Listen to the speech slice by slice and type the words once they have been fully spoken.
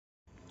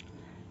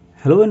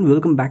Hello and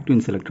welcome back to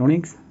Insa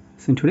Electronics.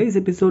 So in today's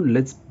episode,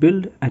 let's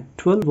build a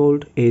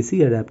 12-volt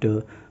AC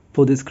adapter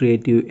for this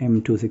Creative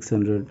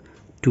M2600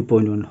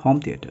 2.1 home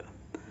theater.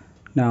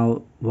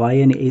 Now, why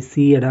an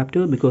AC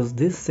adapter? Because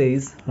this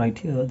says right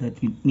here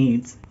that it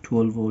needs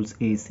 12 volts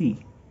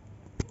AC.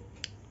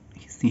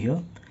 You see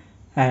here,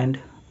 and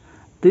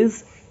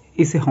this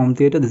is a home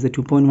theater. This is a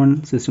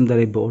 2.1 system that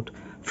I bought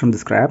from the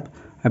scrap.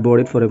 I bought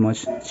it for a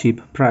much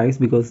cheap price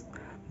because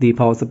the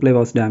power supply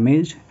was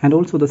damaged and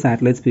also the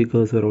satellite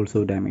speakers were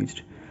also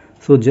damaged.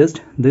 So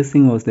just this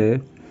thing was there.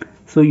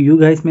 So you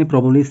guys may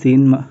probably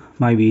seen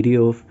my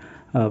video of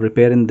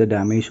repairing the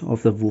damage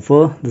of the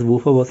woofer. The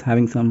woofer was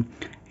having some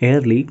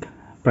air leak,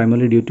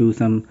 primarily due to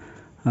some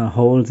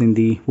holes in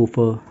the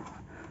woofer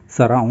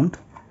surround.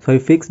 So I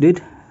fixed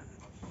it.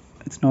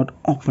 It's not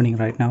opening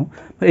right now,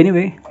 but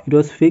anyway, it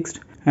was fixed.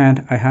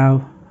 And I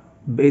have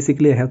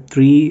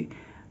three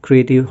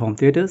Creative home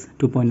theaters,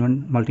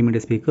 2.1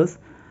 multimedia speakers.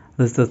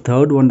 This is the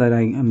third one that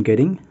I am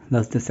getting.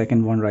 That's the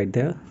second one right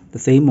there, the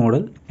same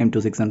model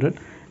M2600,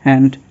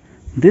 and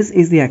this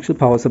is the actual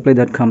power supply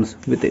that comes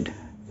with it.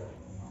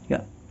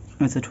 Yeah,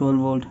 it's a 12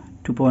 volt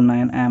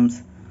 2.9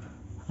 amps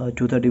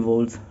 230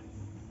 volts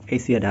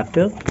AC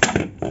adapter.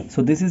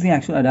 So this is the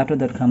actual adapter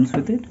that comes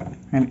with it,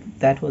 and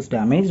that was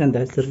damaged, and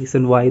that's the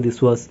reason why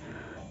this was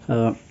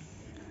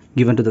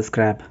given to the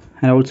scrap.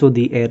 And also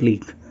the air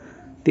leak.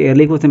 The air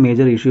leak was a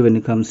major issue when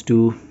it comes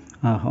to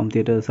home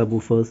theater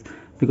subwoofers,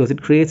 because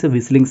it creates a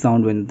whistling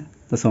sound when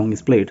the song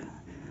is played.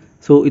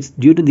 So it's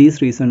due to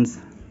these reasons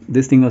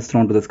this thing was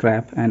thrown to the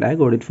scrap, and I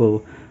got it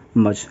for a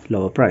much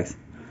lower price.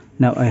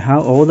 Now I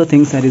have all the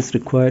things that is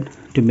required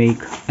to make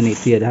an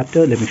AC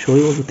adapter. Let me show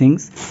you all the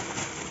things.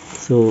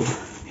 So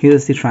here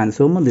is the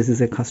transformer. This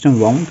is a custom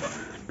wound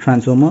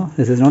transformer.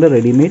 This is not a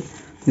ready-made.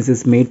 This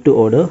is made to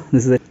order.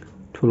 This is a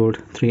 12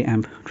 volt 3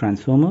 amp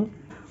transformer.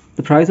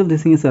 The price of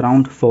this thing is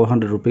around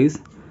 400 rupees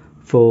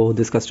for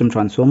this custom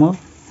transformer.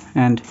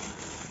 And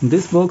in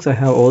this box I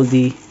have all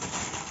the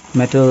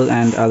metal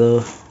and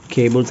other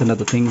cables and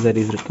other things that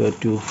is required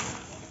to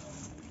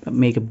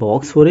make a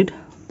box for it.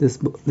 This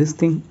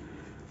thing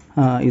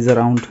is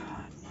around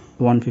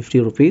 150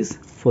 rupees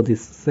for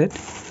this set.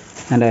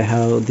 And I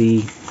have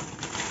this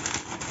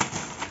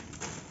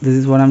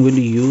is what I'm going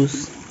to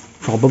use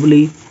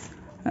probably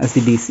as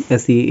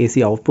the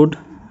AC output.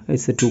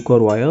 It's a 2-core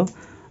wire.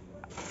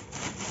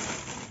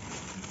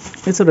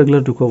 It's a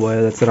regular 2-core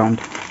wire that's around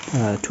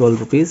 12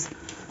 rupees.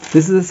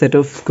 This is a set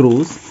of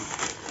screws,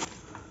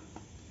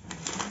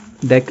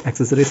 deck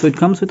accessories. So it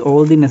comes with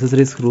all the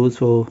necessary screws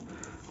for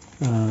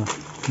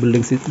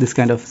building this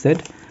kind of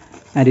set,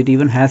 and it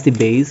even has the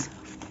base,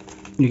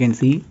 you can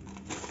see,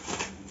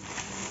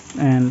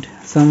 and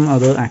some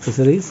other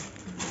accessories.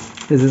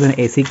 This is an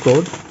AC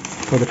cord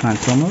for the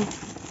transformer,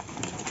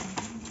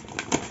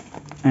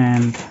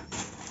 and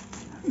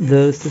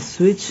there's a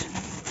switch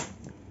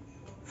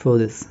for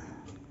this.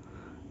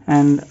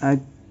 And I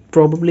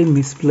probably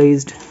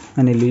misplaced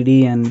an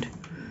LED, and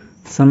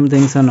some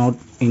things are not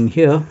in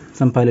here,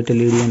 some pilot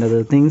LED and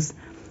other things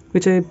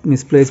which I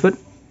misplaced, but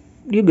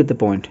you get the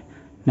point.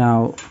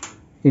 Now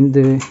in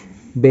the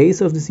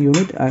base of this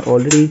unit I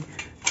already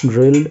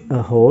drilled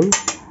a hole.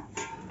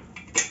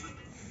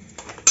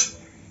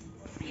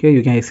 Here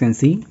you guys can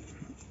see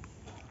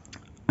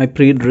I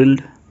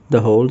pre-drilled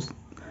the holes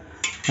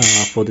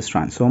for this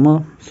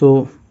transformer.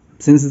 So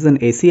since it's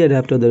an AC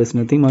adapter, there is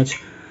nothing much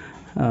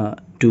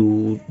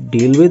to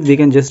deal with. We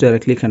can just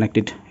directly connect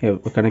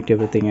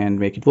everything and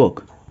make it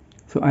work.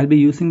 So I'll be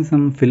using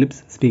some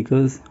Philips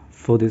speakers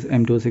for this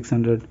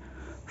M2600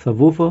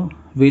 subwoofer,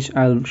 which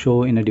I'll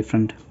show in a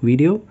different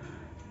video.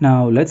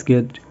 Now let's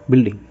get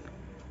building.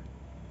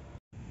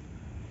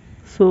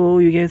 So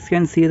you guys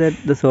can see that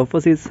the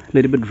surface is a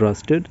little bit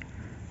rusted.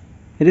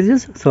 It is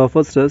just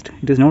surface rust.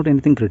 It is not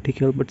anything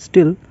critical, but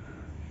still,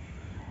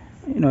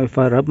 you know, if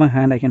I rub my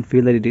hand I can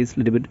feel that it is a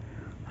little bit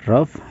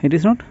rough. It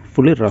is not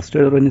fully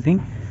rusted or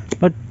anything,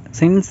 but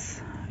since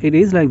it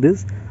is like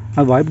this,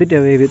 I wiped it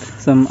away with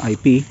some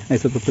IP,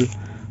 isopropyl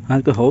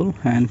alcohol,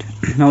 and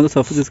now the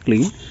surface is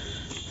clean.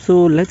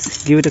 So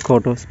let's give it a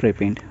coat of spray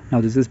paint.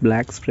 Now this is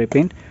black spray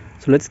paint,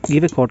 so let's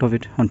give a coat of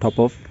it on top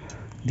of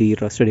the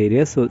rusted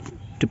area, so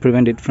to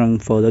prevent it from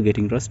further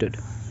getting rusted.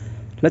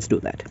 Let's do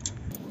that.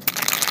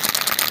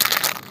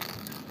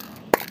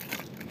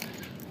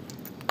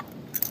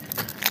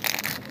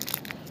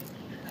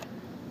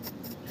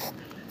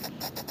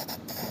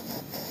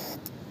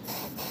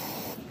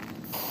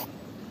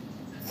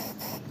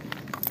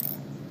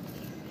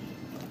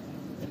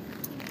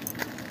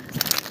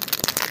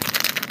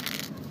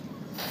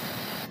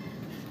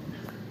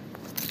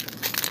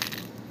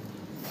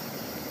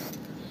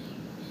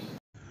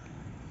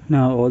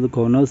 Now all the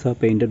corners are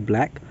painted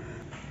black.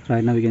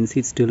 Right now you can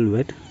see it's still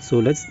wet, so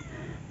let's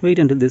wait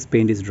until this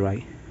paint is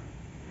dry.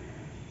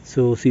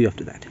 So see you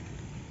after that.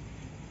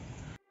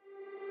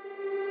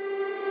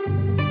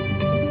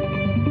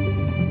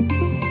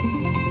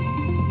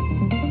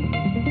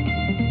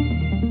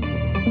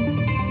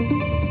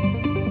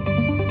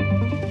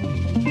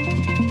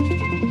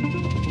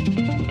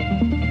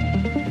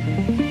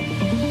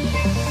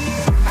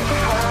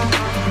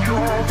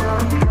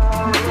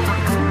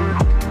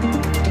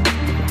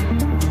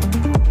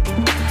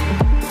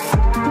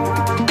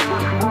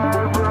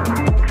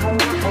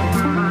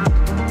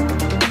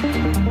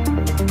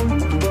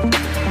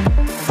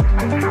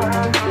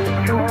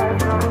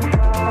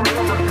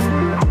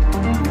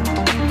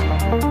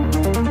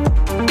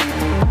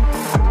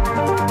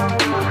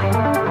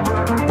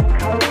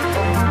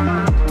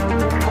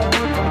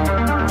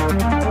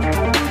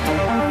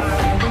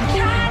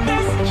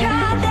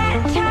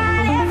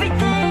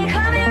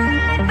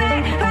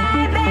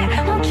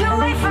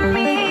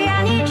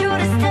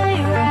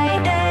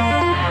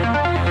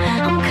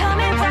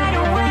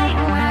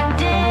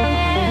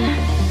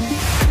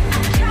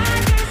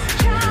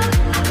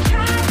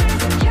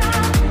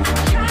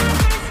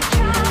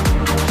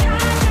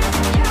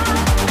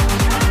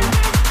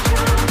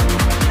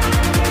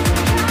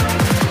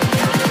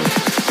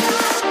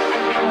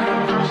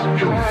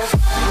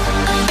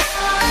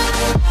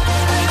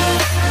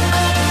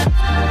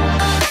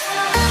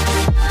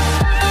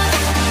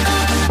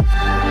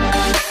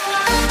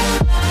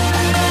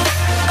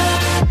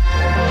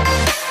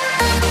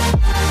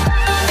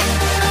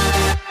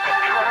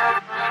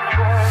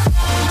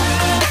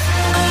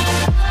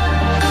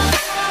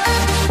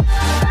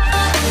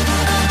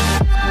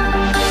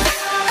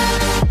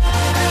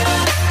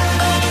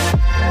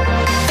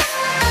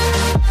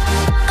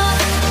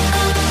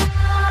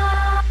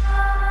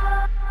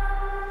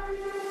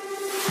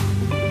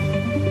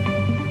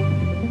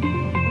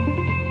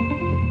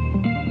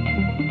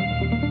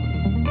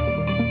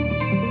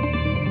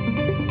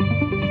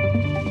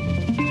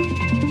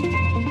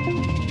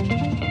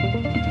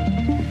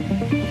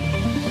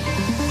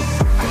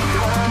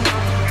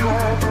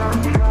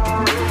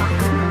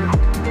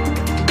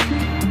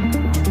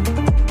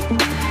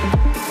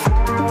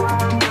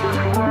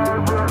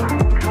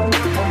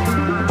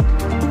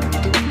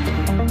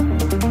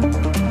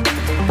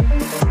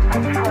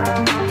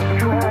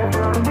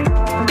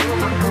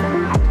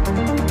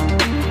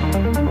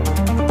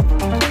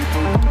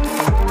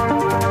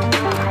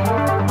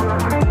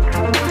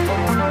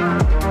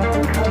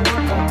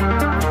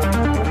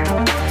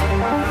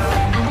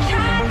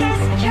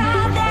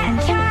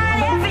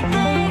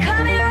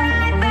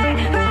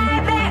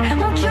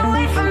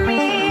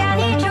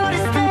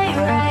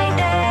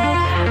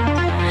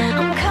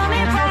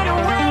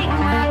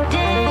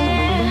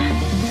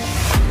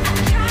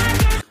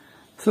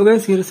 So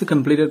guys, here is the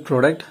completed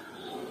product.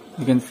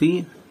 You can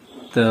see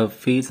the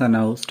feeds are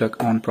now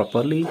stuck on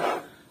properly.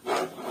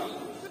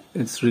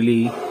 It's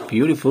really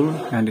beautiful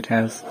and it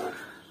has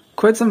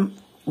quite some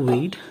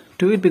weight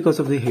to it because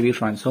of the heavy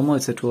transformer.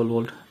 It's a 12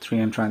 volt 3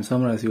 amp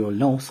transformer, as you all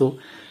know, so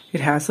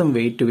it has some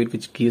weight to it,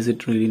 which gives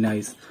it really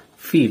nice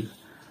feel.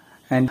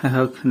 And I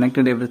have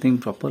connected everything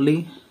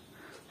properly,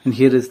 and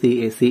here is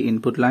the AC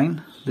input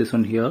line, this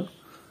one here,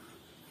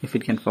 if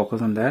it can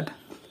focus on that.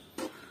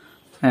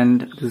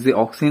 And this is the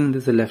aux in,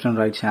 this is the left and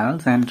right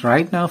channels. And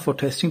right now for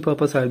testing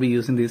purpose I'll be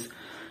using these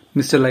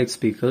Mr. Light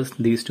speakers,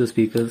 these two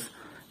speakers,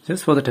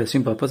 just for the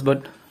testing purpose.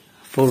 But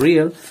for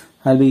real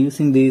I'll be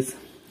using these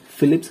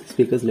Philips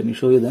speakers. Let me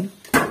show you them.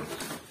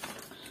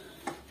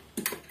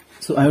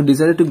 So I have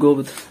decided to go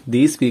with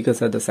these speakers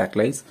as the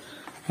sac-lights,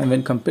 and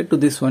when compared to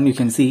this one, you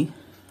can see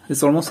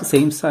it's almost the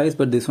same size,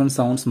 but this one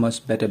sounds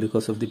much better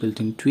because of the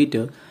built-in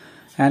tweeter,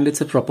 and it's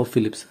a proper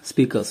Philips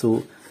speaker.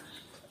 So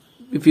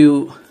if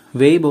you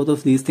weigh both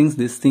of these things,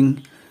 this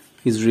thing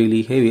is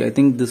really heavy. I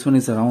think this one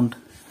is around,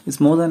 it's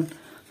more than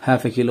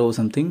half a kilo or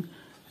something.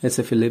 It's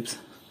a Philips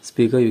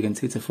speaker. You can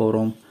see it's a 4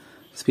 ohm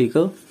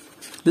speaker.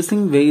 This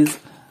thing weighs,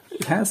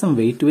 it has some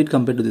weight to it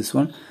compared to this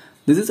one.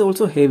 This is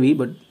also heavy,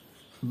 but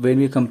when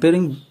we're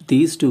comparing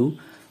these two,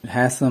 it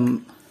has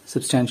some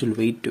substantial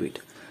weight to it.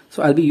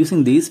 So I'll be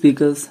using these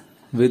speakers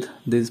with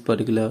this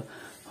particular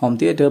home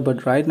theater,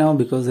 but right now,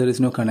 because there is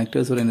no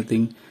connectors or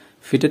anything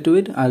fitted to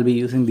it, I'll be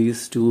using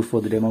these two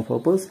for the demo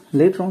purpose.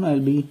 Later on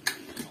I'll be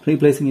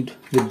replacing it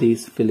with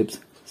these Philips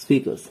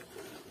speakers.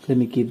 Let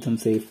me keep them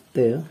safe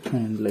there,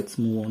 and let's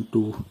move on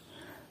to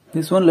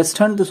this one. Let's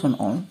turn this one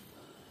on,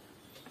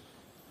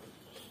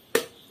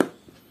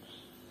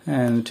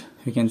 and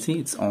you can see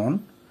it's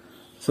on.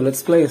 So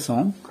let's play a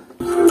song.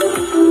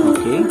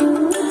 Okay,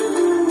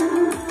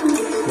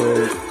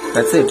 so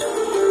that's it.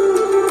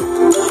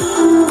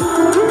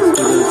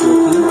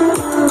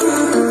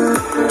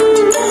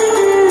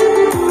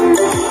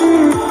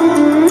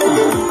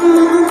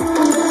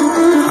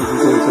 This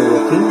is also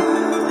working.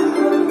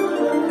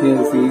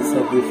 Here's the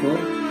subwoofer.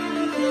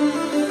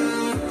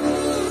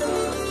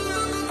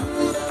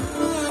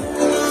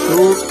 So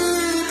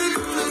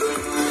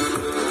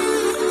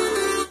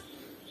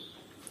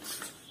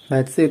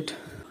that's it.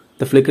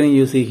 The flickering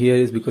you see here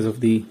is because of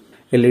the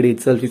LED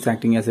itself is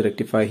acting as a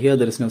rectifier here.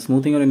 There is no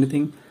smoothing or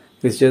anything.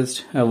 It's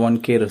just a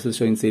 1K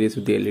resistor in series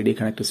with the LED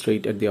connected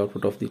straight at the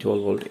output of the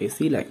 12 volt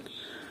AC line.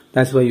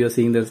 That's why you are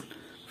seeing this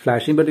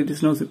flashing, but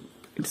it's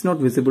not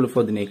visible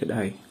for the naked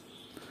eye.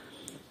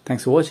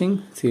 Thanks for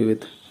watching. See you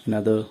with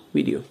another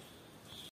video.